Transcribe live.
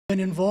been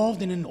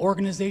involved in an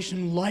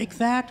organization like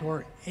that,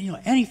 or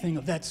anything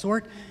of that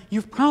sort,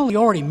 you've probably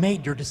already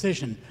made your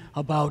decision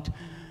about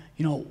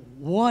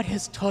what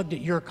has tugged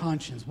at your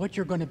conscience, what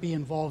you're going to be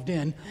involved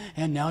in,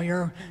 and now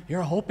you're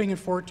hoping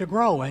for it to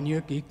grow, and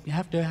you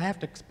have to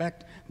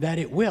expect that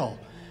it will.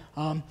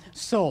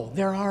 So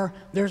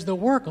there's the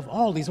work of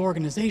all these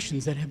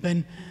organizations that have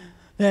been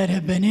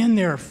in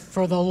there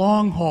for the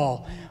long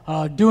haul,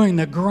 doing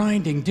the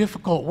grinding,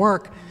 difficult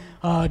work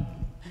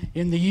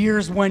in the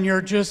years when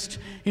you're just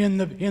in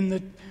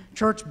the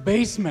church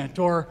basement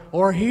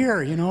or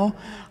here,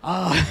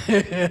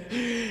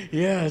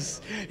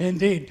 yes,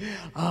 indeed.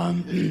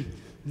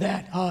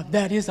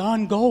 That is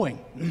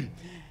ongoing.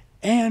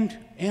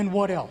 And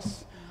what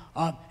else?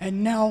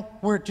 And now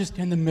we're just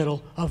in the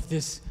middle of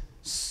this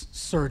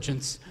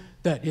surgence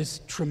that is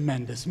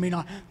tremendous. I mean,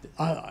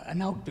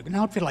 an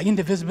outfit like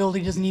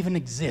Indivisibility doesn't even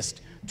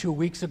exist 2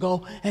 weeks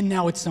ago, and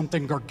now it's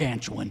something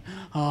gargantuan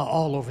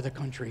all over the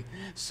country.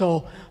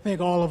 So I think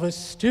all of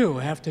us, too,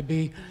 have to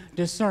be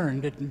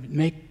discerned and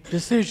make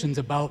decisions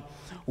about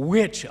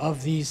which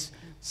of these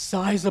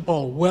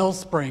sizable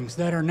wellsprings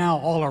that are now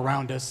all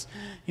around us,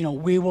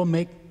 we will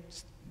make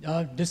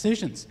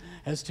decisions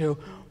as to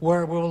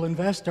where we'll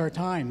invest our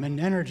time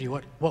and energy,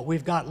 what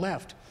we've got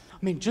left.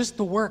 I mean, just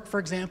the work, for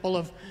example,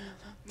 of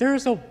there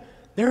is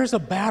a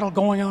battle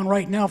going on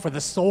right now for the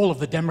soul of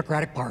the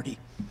Democratic Party.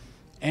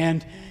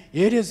 And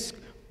it is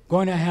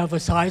going to have a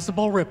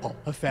sizable ripple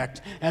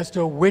effect as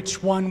to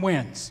which one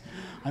wins.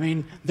 I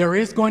mean, there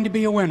is going to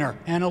be a winner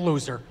and a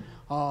loser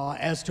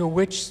as to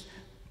which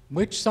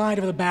side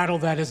of the battle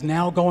that is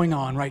now going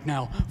on right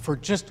now for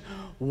just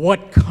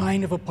what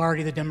kind of a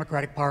party the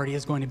Democratic Party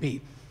is going to be.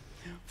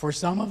 For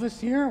some of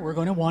us here, we're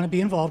going to want to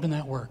be involved in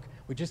that work.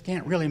 We just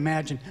can't really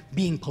imagine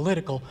being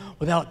political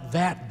without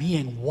that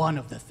being one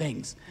of the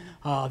things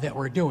that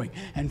we're doing.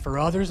 And for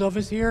others of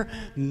us here,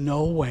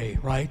 no way,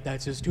 right?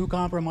 That's just too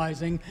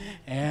compromising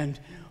and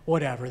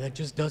whatever. That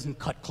just doesn't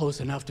cut close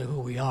enough to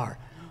who we are.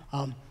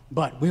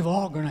 But we've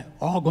all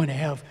going to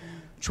have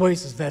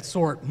choices of that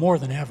sort more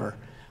than ever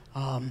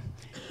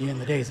in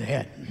the days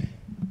ahead.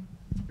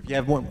 If you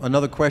have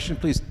another question,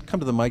 please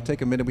come to the mic.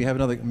 Take a minute. We have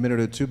another minute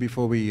or two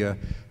before we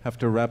have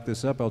to wrap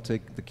this up. I'll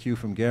take the cue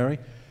from Gary.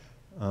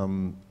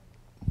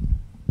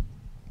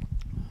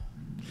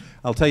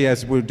 I'll tell you,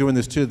 as we're doing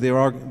this too,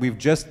 they've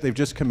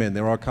just come in.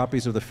 There are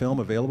copies of the film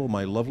available.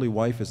 My lovely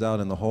wife is out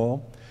in the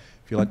hall.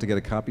 If you'd like to get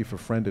a copy for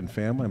friend and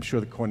family, I'm sure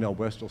that Cornel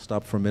West will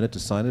stop for a minute to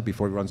sign it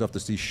before he runs off to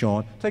see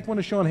Sean. Take one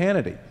to Sean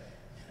Hannity.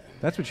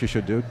 That's what you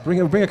should do. Bring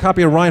a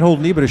copy of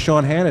Reinhold Niebuhr to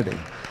Sean Hannity.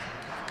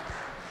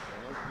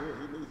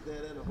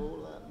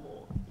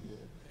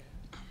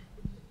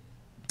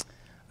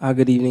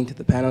 Good evening to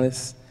the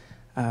panelists.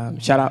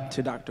 Shout out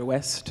to Dr.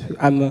 West.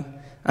 I'm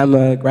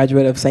a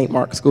graduate of St.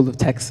 Mark's School of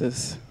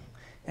Texas,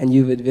 and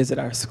you would visit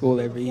our school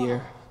every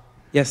year.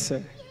 Yes,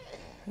 sir.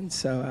 And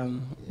so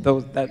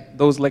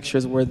those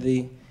lectures were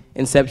the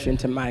inception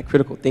to my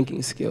critical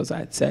thinking skills,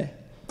 I'd say.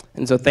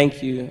 And so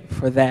thank you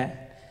for that.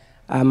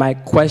 My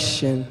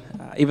question,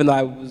 even though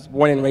I was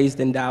born and raised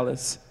in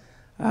Dallas,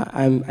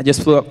 I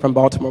just flew up from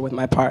Baltimore with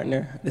my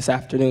partner this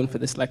afternoon for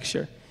this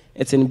lecture.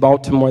 It's in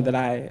Baltimore that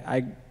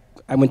I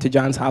went to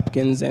Johns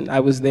Hopkins, and I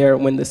was there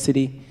when the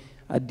city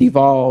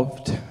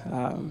devolved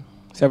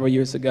several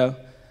years ago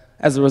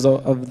as a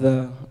result of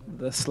the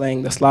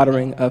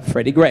slaughtering of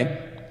Freddie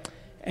Gray.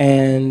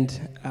 And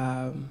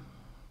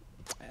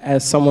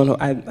as someone who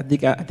I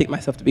think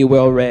myself to be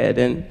well-read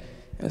and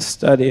a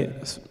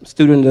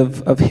student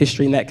of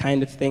history and that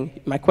kind of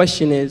thing, my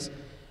question is,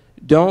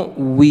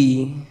 don't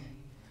we,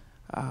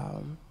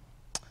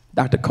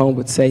 Dr. Cohn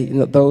would say,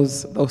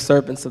 those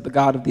servants of the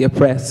God of the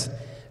oppressed,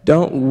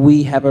 don't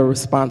we have a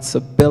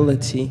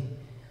responsibility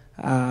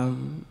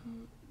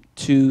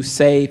to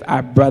save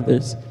our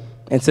brothers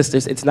and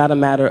sisters? It's not a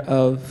matter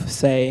of,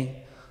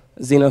 say,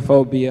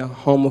 xenophobia,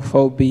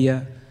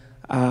 homophobia,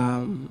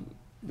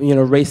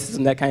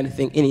 racism, that kind of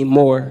thing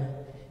anymore.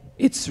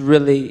 It's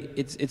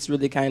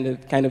really kind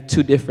of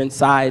two different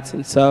sides.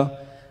 And so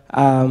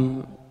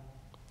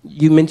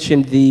you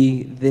mentioned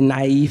the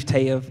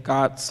naivete of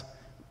God's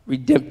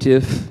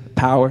redemptive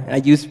power.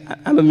 And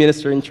I'm a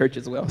minister in church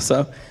as well,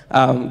 so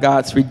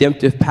God's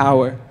redemptive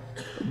power.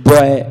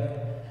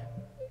 But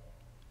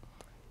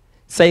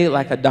say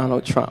like a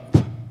Donald Trump,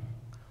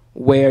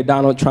 where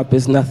Donald Trump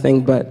is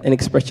nothing but an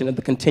expression of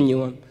the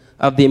continuum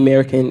of the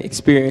American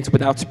experience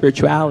without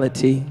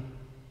spirituality.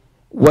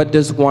 What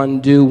does one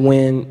do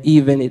when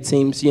even it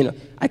seems,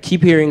 I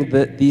keep hearing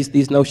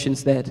these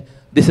notions that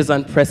this is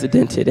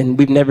unprecedented and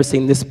we've never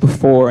seen this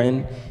before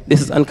and this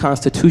is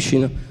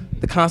unconstitutional.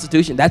 The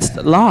Constitution, that's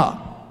the law.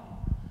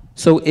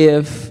 So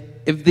if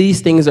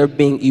these things are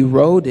being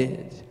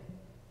eroded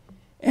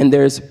and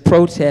there's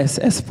protests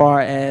as far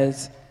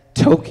as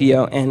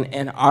Tokyo and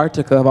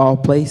Antarctica of all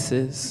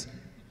places,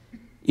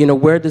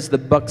 where does the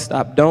buck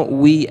stop? Don't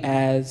we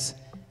as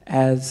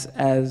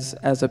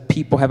a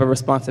people have a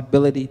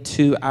responsibility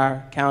to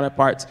our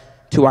counterparts,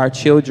 to our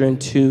children,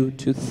 to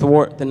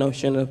thwart the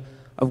notion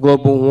of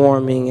global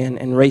warming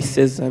and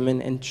racism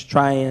and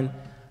try and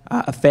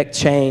affect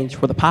change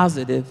for the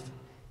positive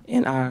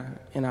in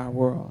our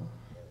world.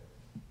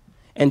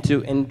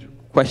 And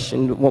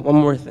question one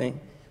more thing,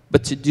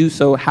 but to do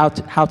so, how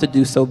to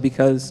do so,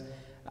 because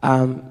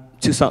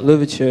Toussaint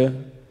Louverture,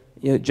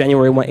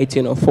 January 1,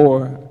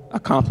 1804,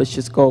 accomplished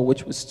his goal,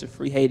 which was to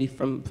free Haiti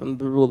from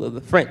the rule of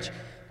the French,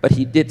 but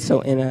he did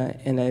so in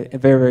a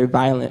very, very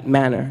violent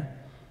manner.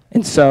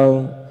 And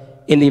so,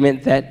 in the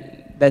event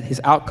that his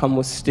outcome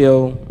was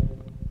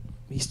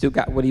he still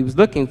got what he was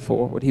looking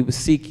for, what he was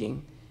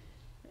seeking.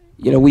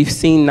 We've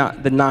seen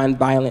the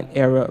nonviolent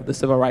era of the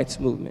civil rights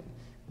movement.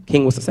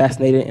 King was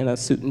assassinated in a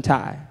suit and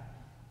tie,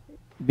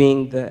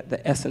 being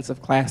the essence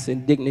of class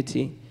and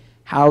dignity.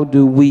 How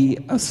do we,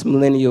 us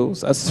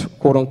millennials, us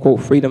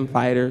quote-unquote freedom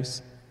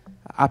fighters,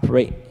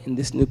 operate in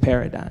this new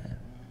paradigm?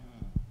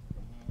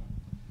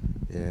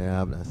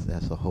 Yeah,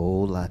 that's a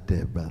whole lot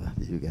there, brother.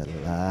 You got a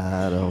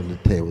lot on the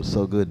table.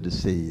 So good to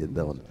see you,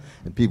 though.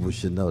 And people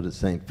should know that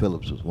St.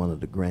 Philip's was one of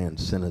the grand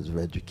centers of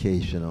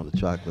education on the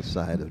chocolate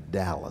side of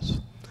Dallas.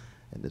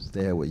 And it's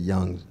there with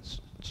young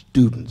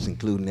students,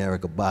 including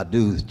Erykah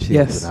Badu's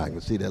children. Yes. I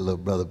can see that little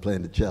brother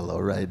playing the cello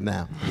right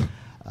now.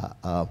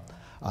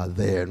 Are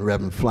there, and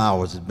Reverend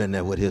Flowers has been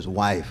there with his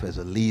wife as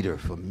a leader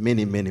for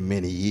many, many,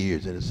 many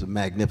years, and it's a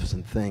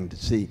magnificent thing to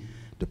see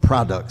the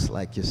products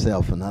like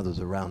yourself and others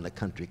around the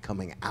country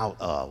coming out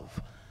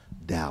of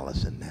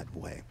Dallas in that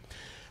way.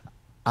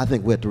 I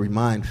think we have to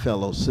remind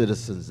fellow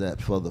citizens that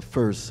for the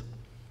first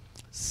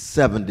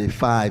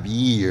 75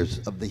 years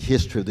of the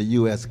history of the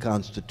U.S.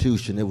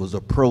 Constitution, it was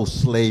a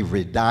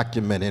pro-slavery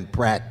document in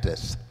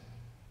practice.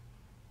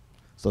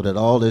 So that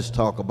all this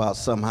talk about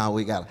somehow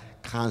we got a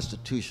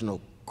constitutional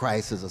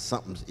crisis or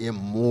something's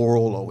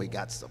immoral or we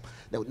got some,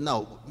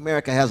 no,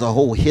 America has a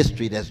whole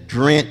history that's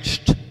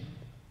drenched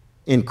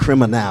in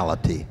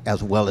criminality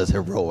as well as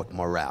heroic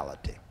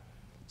morality.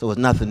 So it's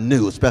nothing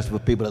new, especially for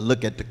people that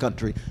look at the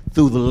country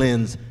through the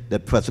lens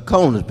that Professor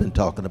Cohn has been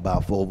talking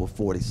about for over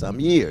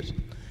 40-some years.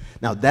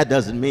 Now, that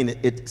doesn't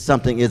mean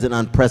something isn't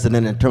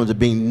unprecedented in terms of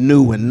being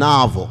new and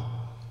novel,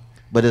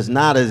 but it's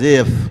not as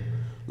if,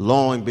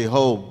 lo and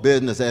behold,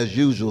 business as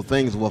usual,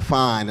 things were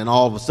fine, and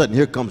all of a sudden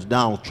here comes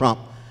Donald Trump,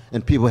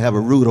 and people have a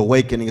rude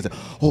awakening and say,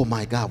 oh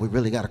my God, we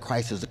really got a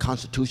crisis, the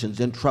Constitution's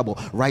in trouble,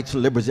 rights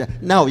and liberties.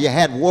 No, you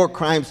had war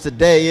crimes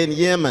today in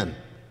Yemen.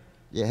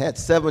 You had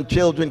 7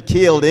 children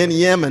killed in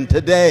Yemen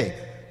today.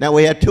 Now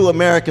we had 2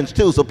 Americans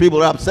too, so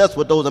people are obsessed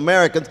with those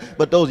Americans,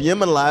 but those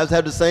Yemen lives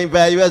have the same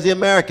value as the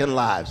American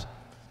lives.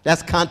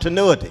 That's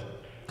continuity.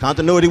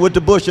 Continuity with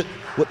the Bush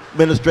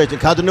administration,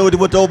 continuity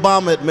with the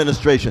Obama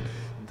administration.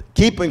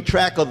 Keeping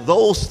track of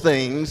those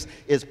things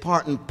is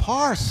part and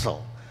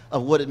parcel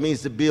of what it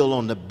means to build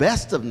on the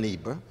best of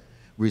Niebuhr,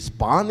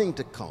 responding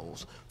to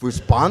Coase,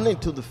 responding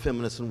to the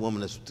feminists and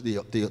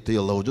womanist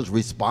theologians,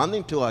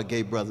 responding to our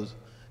gay brothers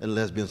and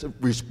lesbians,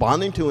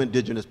 responding to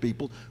indigenous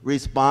people,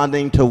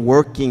 responding to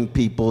working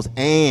peoples,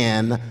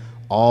 and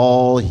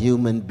all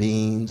human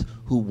beings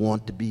who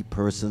want to be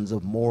persons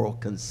of moral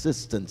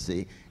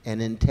consistency and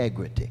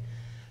integrity.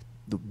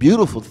 The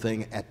beautiful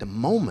thing at the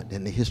moment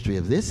in the history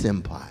of this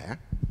empire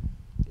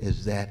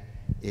is that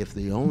if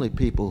the only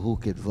people who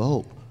could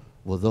vote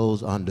were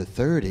those under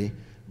 30,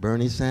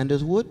 Bernie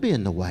Sanders would be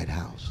in the White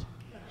House.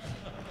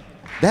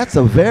 That's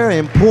a very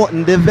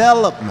important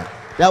development.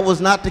 That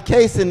was not the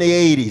case in the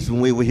 80s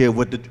when we were here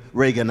with the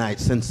Reaganite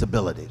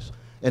sensibilities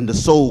and the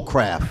soul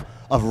craft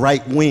of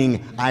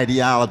right-wing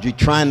ideology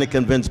trying to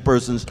convince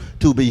persons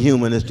to be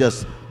human is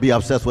just be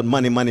obsessed with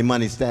money, money,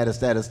 money, status,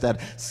 status,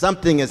 status.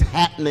 Something is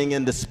happening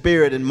in the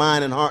spirit and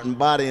mind and heart and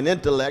body and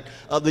intellect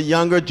of the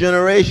younger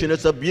generation.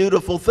 It's a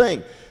beautiful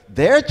thing.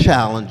 Their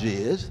challenge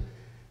is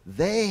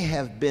they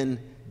have been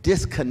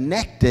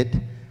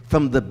disconnected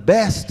from the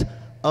best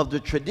of the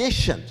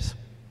traditions,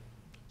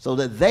 so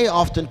that they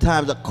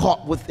oftentimes are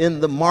caught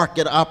within the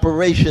market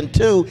operation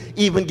too,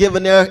 even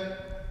given their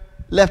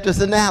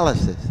leftist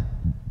analysis.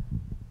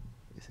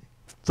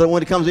 So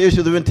when it comes to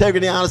issues of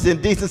integrity, honesty,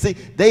 and decency,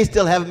 they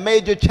still have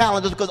major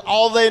challenges because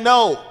all they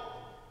know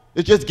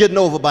is just getting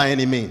over by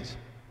any means.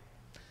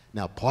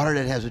 Now, part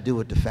of that has to do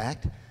with the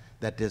fact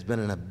that there's been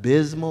an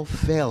abysmal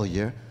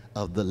failure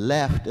of the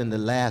left in the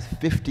last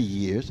 50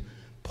 years,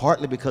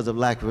 partly because of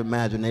lack of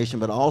imagination,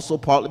 but also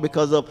partly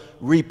because of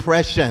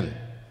repression.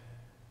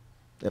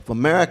 If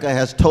America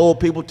has told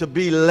people to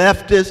be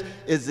leftist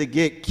is to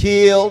get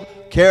killed,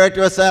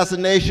 character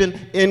assassination,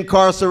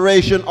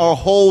 incarceration, or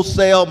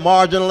wholesale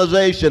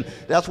marginalization.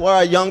 That's why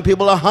our young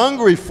people are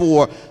hungry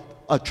for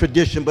a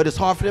tradition, but it's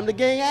hard for them to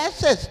gain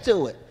access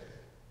to it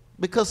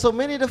because so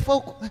many of the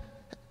folk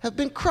have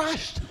been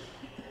crushed.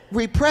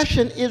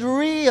 Repression is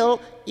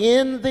real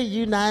in the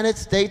United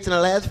States in the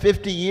last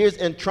 50 years,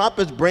 and Trump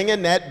is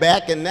bringing that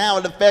back, and now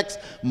it affects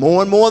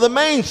more and more of the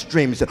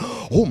mainstream. He said,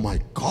 oh my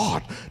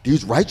God,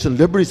 these rights and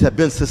liberties have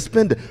been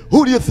suspended.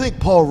 Who do you think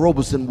Paul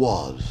Robeson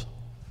was?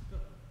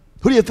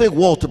 Who do you think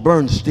Walter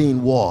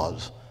Bernstein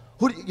was?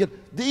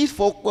 These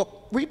folk were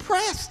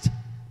repressed.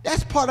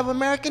 That's part of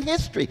American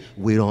history.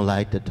 We don't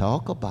like to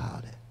talk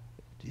about it,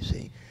 you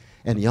see.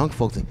 And young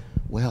folks think,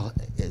 well,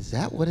 is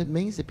that what it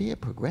means to be a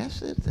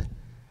progressive?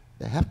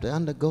 They have to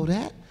undergo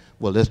that?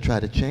 Well, let's try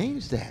to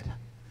change that.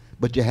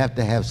 But you have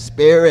to have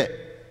spirit.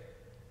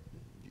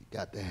 You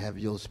got to have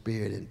your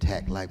spirit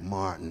intact like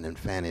Martin and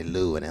Fannie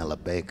Lou and Ella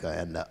Baker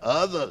and the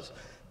others.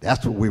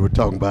 That's what we were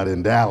talking about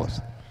in Dallas.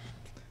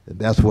 And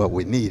that's what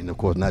we need, and of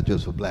course, not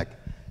just for black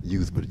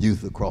youth, but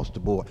youth across the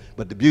board.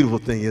 But the beautiful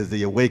thing is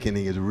the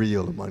awakening is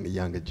real among the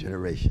younger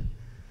generation.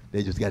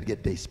 They just got to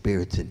get their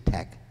spirits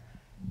intact.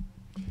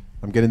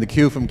 I'm getting the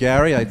cue from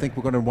Gary. I think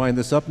we're going to wind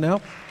this up now.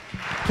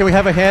 Can we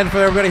have a hand for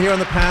everybody here on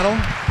the panel?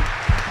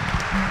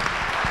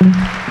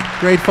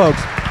 Great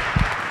folks.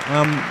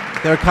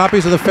 There are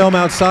copies of the film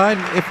outside.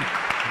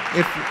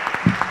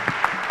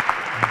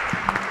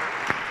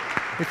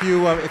 If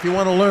you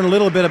want to learn a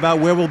little bit about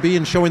where we'll be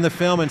and showing the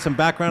film and some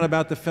background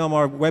about the film,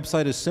 our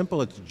website is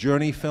simple. It's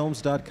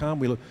journeyfilms.com.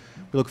 We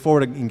look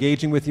forward to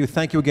engaging with you.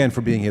 Thank you again for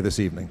being here this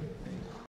evening.